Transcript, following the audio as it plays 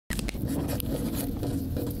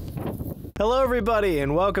Hello everybody,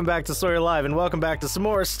 and welcome back to Sawyer Live, and welcome back to some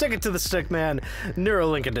more Stick It To The Stickman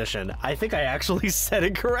NEUROLINK edition. I think I actually said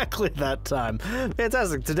it correctly that time.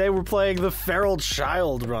 Fantastic. Today we're playing the Feral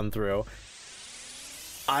Child run-through.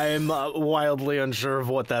 I'm wildly unsure of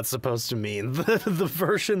what that's supposed to mean. The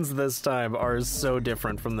versions this time are so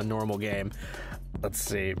different from the normal game. Let's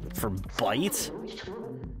see, for bite?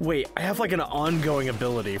 Wait, I have like an ongoing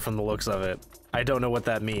ability from the looks of it. I don't know what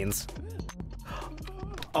that means.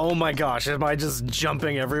 Oh my gosh, am I just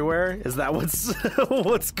jumping everywhere? Is that what's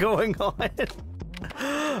what's going on?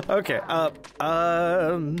 Okay,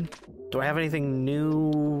 do I have anything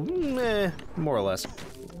new? More or less.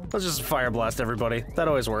 Let's just fire blast everybody. That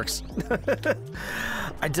always works.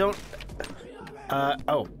 I don't...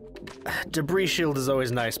 oh. Debris shield is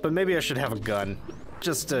always nice, but maybe I should have a gun.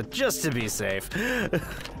 Just to be safe.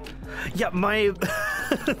 Yeah, my...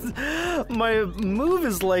 my move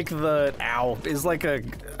is like the... Ow. Is like a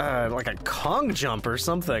Kong jump or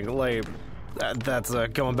something. Like... That's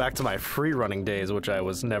going back to my free running days, which I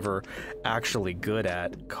was never actually good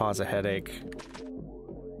at. Cause a headache.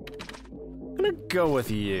 I'm gonna go with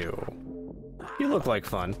you. You look like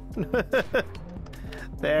fun.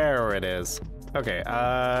 There it is. Okay,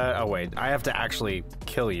 oh wait, I have to actually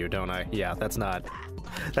kill you, don't I? Yeah, that's not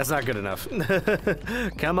good enough.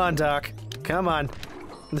 Come on, Doc. Come on.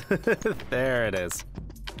 There it is.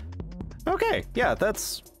 Okay, yeah,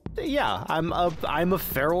 yeah, I'm a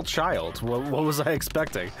feral child. What was I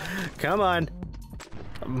expecting? Come on.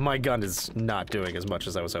 My gun is not doing as much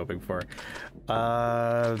as I was hoping for.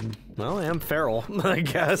 Well, I am feral, I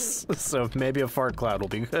guess. So maybe a fart cloud will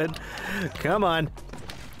be good. Come on.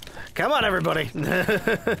 Come on, everybody.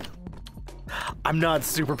 I'm not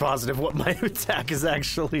super positive what my attack is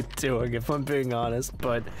actually doing, if I'm being honest,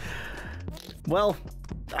 but... Well,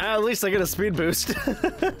 at least I get a speed boost.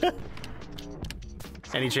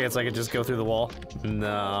 Any chance I could just go through the wall?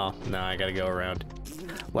 No, I gotta go around.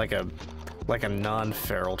 Like a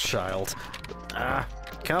non-feral child.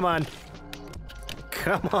 Come on.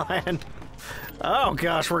 Come on. Oh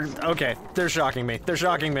gosh, okay. They're shocking me. They're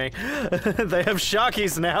shocking me. They have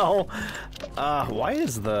shockies now. Why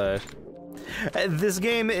is this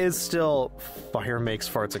game is still fire makes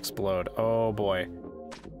farts explode. Oh boy.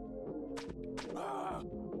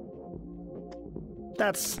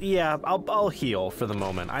 Yeah, I'll heal for the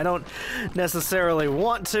moment. I don't necessarily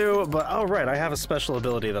want to, but oh right, I have a special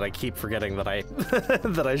ability that I keep forgetting that I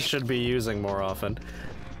that I should be using more often.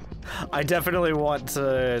 I definitely want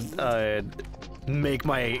to make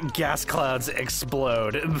my gas clouds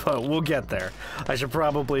explode, but we'll get there. I should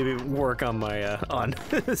probably work on my on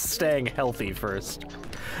staying healthy first.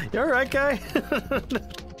 You all right, guy?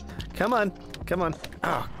 Come on. Come on.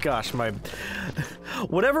 Oh gosh,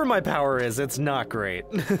 whatever my power is, it's not great.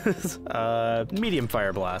 Medium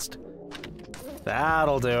fire blast.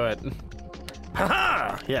 That'll do it.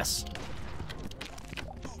 Haha! Yes.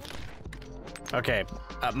 Okay,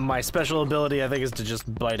 my special ability I think is to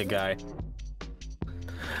just bite a guy.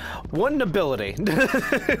 One ability.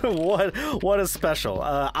 What a special.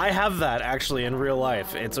 I have that actually in real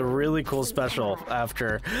life. It's a really cool special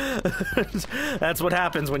after. That's what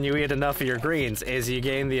happens when you eat enough of your greens, is you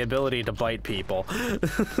gain the ability to bite people.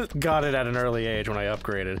 Got it at an early age when I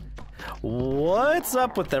upgraded. What's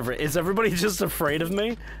up with is everybody just afraid of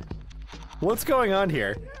me? What's going on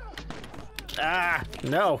here? Ah,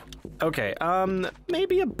 no. Okay,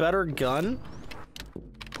 maybe a better gun?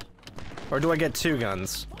 Or do I get two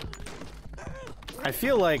guns? I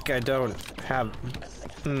feel like I don't have...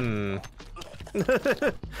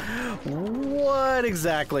 What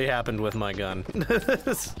exactly happened with my gun?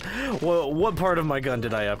 Well, what part of my gun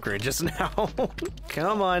did I upgrade just now?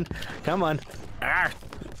 Come on, come on. Ah.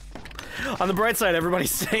 On the bright side, everybody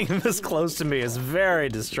staying this close to me is very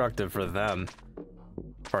destructive for them.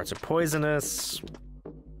 Parts are poisonous.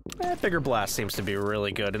 Bigger blast seems to be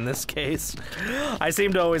really good in this case. I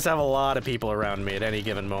seem to always have a lot of people around me at any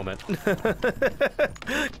given moment.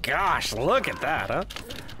 Gosh, look at that, huh?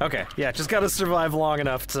 Okay, yeah, just gotta survive long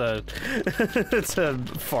enough to to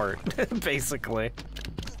fart, basically.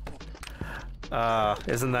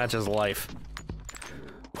 Isn't that just life?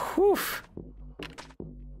 Whew.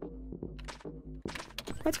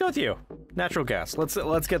 Let's go with you. Natural gas.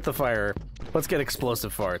 Let's get the fire. Let's get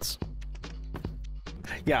explosive farts.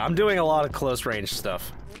 Yeah, I'm doing a lot of close range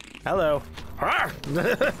stuff. Hello.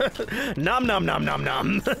 Nom nom nom nom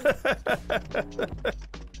nom.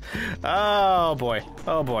 Oh boy.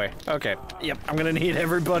 Oh boy. Okay. Yep, I'm gonna need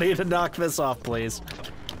everybody to knock this off, please.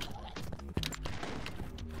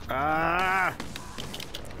 Ah.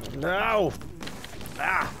 No.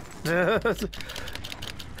 Ah.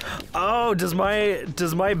 Oh, does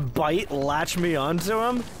my bite latch me onto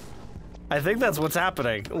him? I think that's what's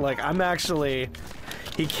happening. Like, I'm actually...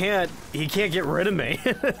 He can't get rid of me.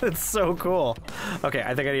 It's so cool. Okay,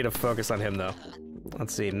 I think I need to focus on him, though.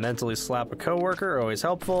 Let's see, mentally slap a coworker, always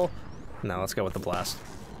helpful. No, let's go with the blast.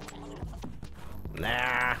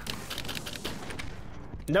 Nah.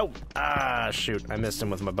 Nope. Ah, shoot, I missed him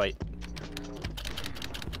with my bite.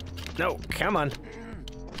 No, come on.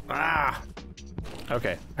 Ah.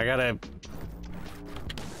 Okay, I gotta...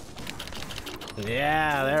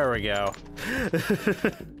 Yeah, there we go.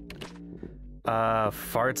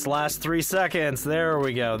 Farts last 3 seconds. There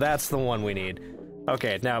we go. That's the one we need.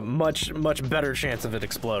 Okay, now much better chance of it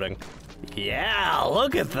exploding. Yeah,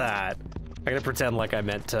 look at that. I gotta pretend like I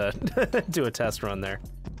meant to do a test run there.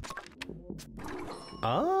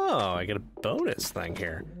 Oh, I get a bonus thing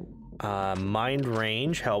here. Mind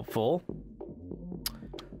range, helpful.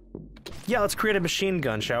 Yeah, let's create a machine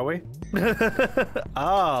gun, shall we?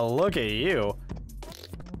 Oh, look at you.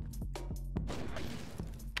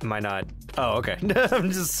 Am I not? Oh, okay.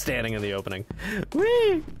 I'm just standing in the opening.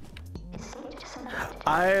 Whee!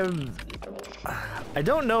 I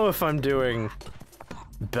don't know if I'm doing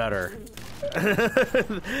better.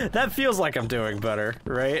 That feels like I'm doing better,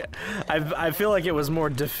 right? I feel like it was more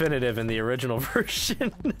definitive in the original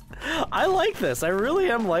version. I like this. I really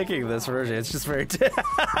am liking this version. It's just very...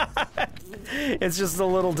 It's just a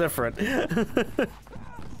little different.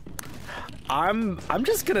 I'm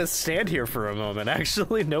just gonna stand here for a moment,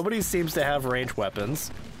 actually. Nobody seems to have ranged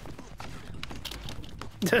weapons.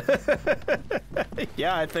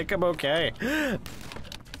 Yeah, I think I'm okay.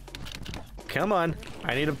 Come on.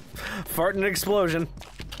 I need a fart and an explosion.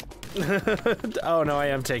 Oh no, I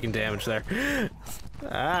am taking damage there.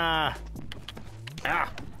 Ah.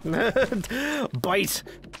 Ah. Bite.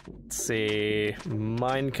 Let's see.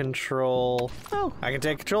 Mind control. Oh, I can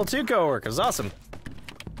take control too, coworkers. Awesome.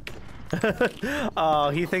 Oh,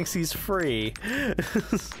 he thinks he's free.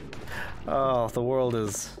 Oh, the world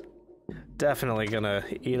is definitely gonna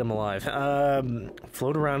eat him alive.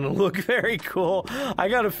 Float around and look very cool. I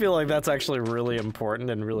gotta feel like that's actually really important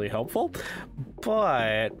and really helpful.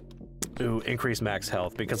 But, ooh, increase max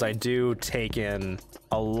health, because I do take in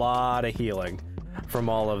a lot of healing from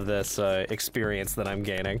all of this experience that I'm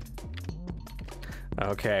gaining.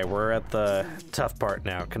 Okay, we're at the tough part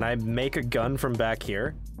now. Can I make a gun from back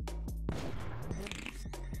here?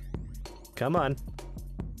 Come on.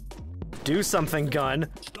 Do something, gun.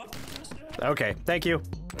 Okay, thank you.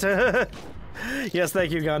 Yes,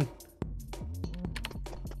 thank you, gun.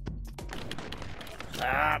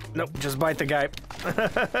 Ah, nope, just bite the guy.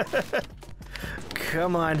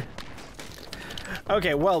 Come on.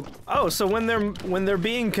 Okay, well, oh, so when they're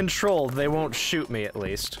being controlled, they won't shoot me at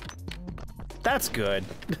least. That's good.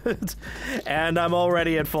 And I'm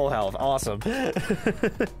already at full health. Awesome.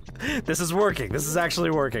 This is working. This is actually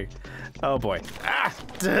working. Oh boy. Ah!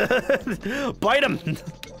 Bite him!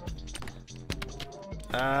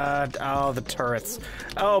 Oh, the turrets.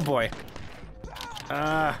 Oh boy.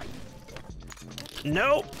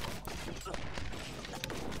 No!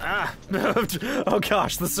 Ah! Oh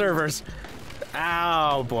gosh, the servers.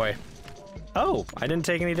 Oh boy. Oh, I didn't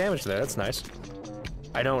take any damage there. That's nice.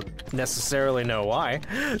 I don't necessarily know why,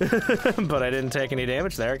 but I didn't take any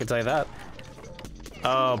damage there, I can tell you that.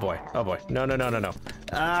 Oh boy, oh boy. No, no, no, no, no.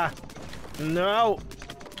 Ah! No!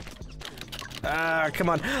 Ah, come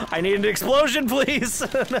on. I need an explosion, please!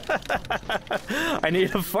 I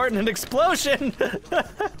need a fart and an explosion!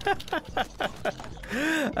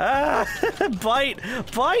 Ah! Bite!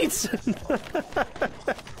 Bite!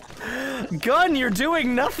 Gun, you're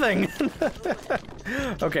doing nothing!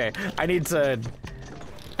 Okay, I need to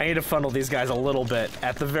funnel these guys a little bit,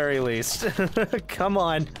 at the very least. Come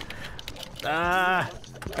on. Ah!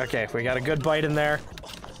 Okay, we got a good bite in there.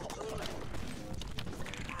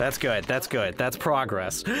 That's good, that's good, that's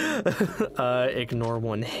progress. Ignore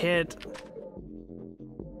one hit.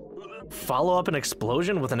 Follow up an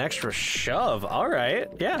explosion with an extra shove. Alright,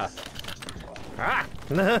 yeah. Ah!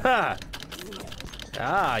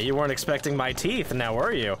 Ah, you weren't expecting my teeth, now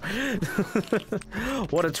were you?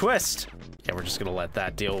 What a twist. Yeah, we're just gonna let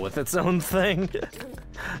that deal with its own thing.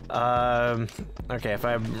 Okay, if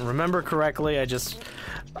I remember correctly,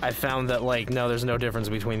 I found that, like, no, there's no difference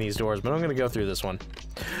between these doors, but I'm gonna go through this one.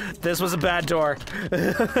 This was a bad door.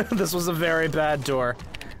 This was a very bad door.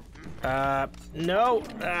 No.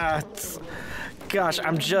 Gosh,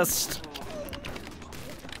 I'm just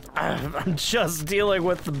dealing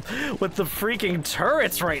with the freaking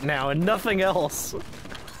turrets right now and nothing else.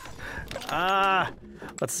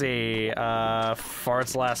 Let's see.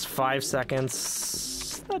 Farts last 5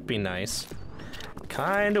 seconds. That'd be nice.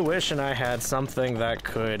 Kinda wishing I had something that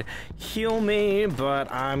could heal me, but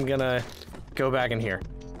I'm gonna go back in here.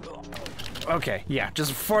 Okay, yeah,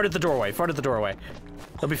 just fart at the doorway, fart at the doorway.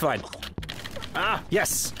 They'll be fine. Ah,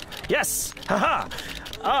 yes! Yes! Haha!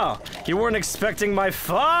 Oh, you weren't expecting my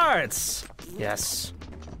farts! Yes.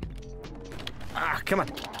 Ah, come on.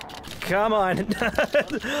 Come on.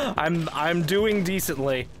 I'm doing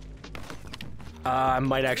decently. I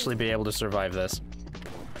might actually be able to survive this.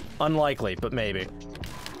 Unlikely, but maybe.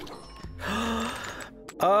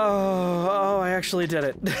 Oh, I actually did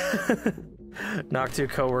it. Knock 2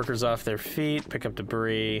 coworkers off their feet, pick up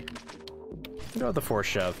debris. Go with the force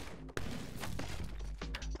shove.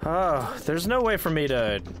 Oh, there's no way for me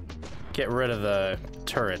to get rid of the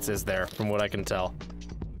turrets, is there, from what I can tell?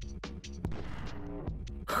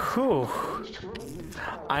 Whew.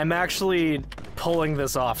 I'm actually pulling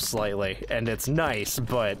this off slightly, and it's nice,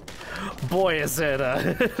 but boy is it,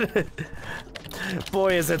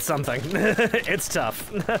 boy is it something. It's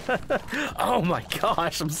tough. Oh my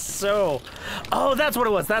gosh, I'm so... Oh, that's what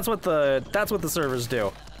it was. That's what the servers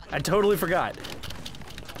do. I totally forgot.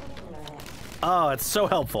 Oh, it's so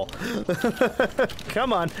helpful.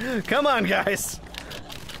 Come on, guys.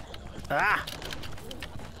 Ah.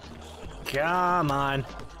 Come on.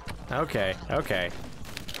 Okay, okay.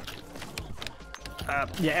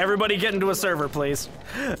 Yeah, everybody get into a server, please.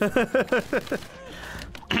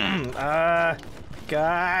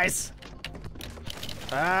 Guys.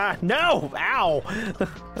 No! Ow!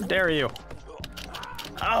 How dare you?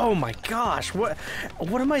 Oh my gosh, what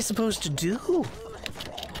am I supposed to do?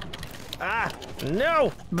 Ah,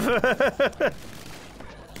 no!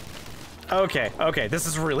 Okay, okay, this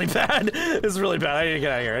is really bad. This is really bad. I need to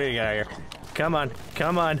get out of here. I need to get out of here. Come on,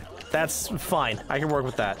 come on. That's fine. I can work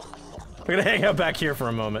with that. We're gonna hang out back here for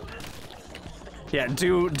a moment. Yeah,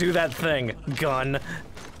 do that thing, gun.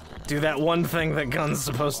 Do that one thing that gun's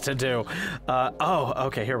supposed to do. Oh,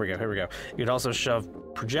 okay, here we go, here we go. You could also shove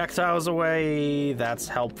projectiles away. That's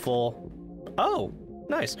helpful. Oh,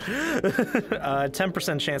 nice.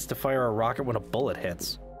 10% chance to fire a rocket when a bullet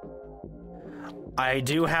hits. I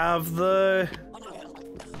do have the...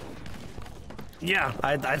 Yeah,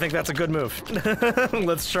 I think that's a good move.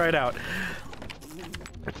 Let's try it out.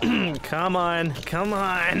 Come on, come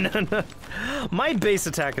on. My base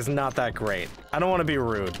attack is not that great. I don't want to be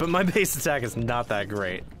rude, but my base attack is not that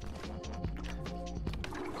great.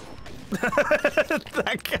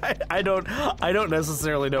 That guy, I don't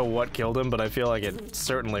necessarily know what killed him, but I feel like it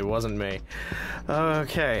certainly wasn't me.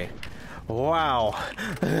 Okay. Wow.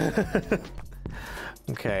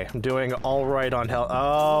 Okay, I'm doing all right on health.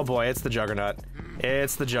 Oh boy, it's the Juggernaut.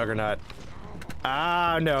 It's the Juggernaut.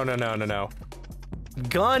 Ah, no, no, no, no, no.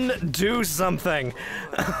 Gun, do something.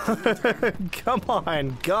 Come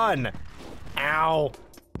on, gun. Ow.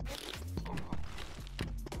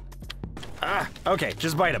 Ah, okay,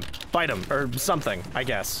 just bite him. Bite him, or something, I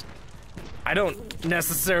guess. I don't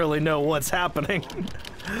necessarily know what's happening,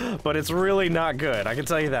 but it's really not good, I can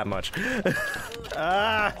tell you that much.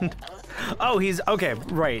 Ah. Oh, he's, okay,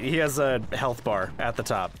 right, he has a health bar at the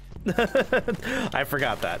top. I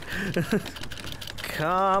forgot that.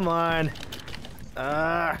 Come on.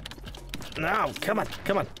 No, come on,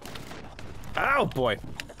 come on. Oh, boy.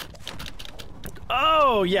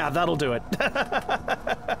 Oh, yeah, that'll do it.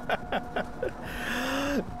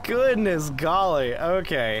 Goodness golly.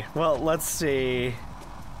 Okay, well, let's see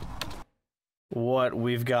what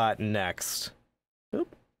we've got next.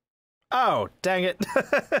 Oop. Oh, dang it.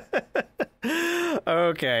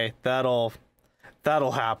 Okay, that'll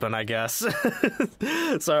happen, I guess.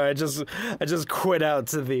 Sorry, I just quit out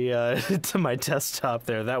to the to my desktop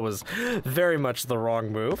there. That was very much the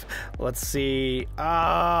wrong move. Let's see.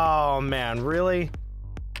 Oh man, really?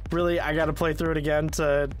 Really? I gotta play through it again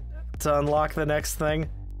to unlock the next thing?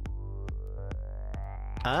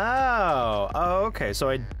 Oh, okay.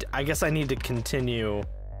 So I guess I need to continue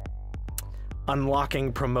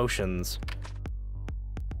unlocking promotions.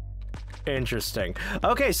 Interesting.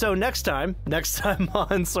 Okay, so next time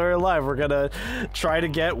on Sawyer Live, we're gonna try to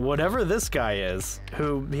get whatever this guy is,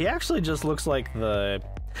 who he actually just looks like the...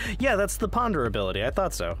 Yeah, that's the ponder ability. I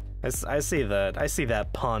thought so. I see that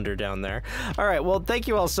ponder down there. All right, well, thank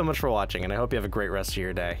you all so much for watching, and I hope you have a great rest of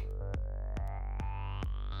your day.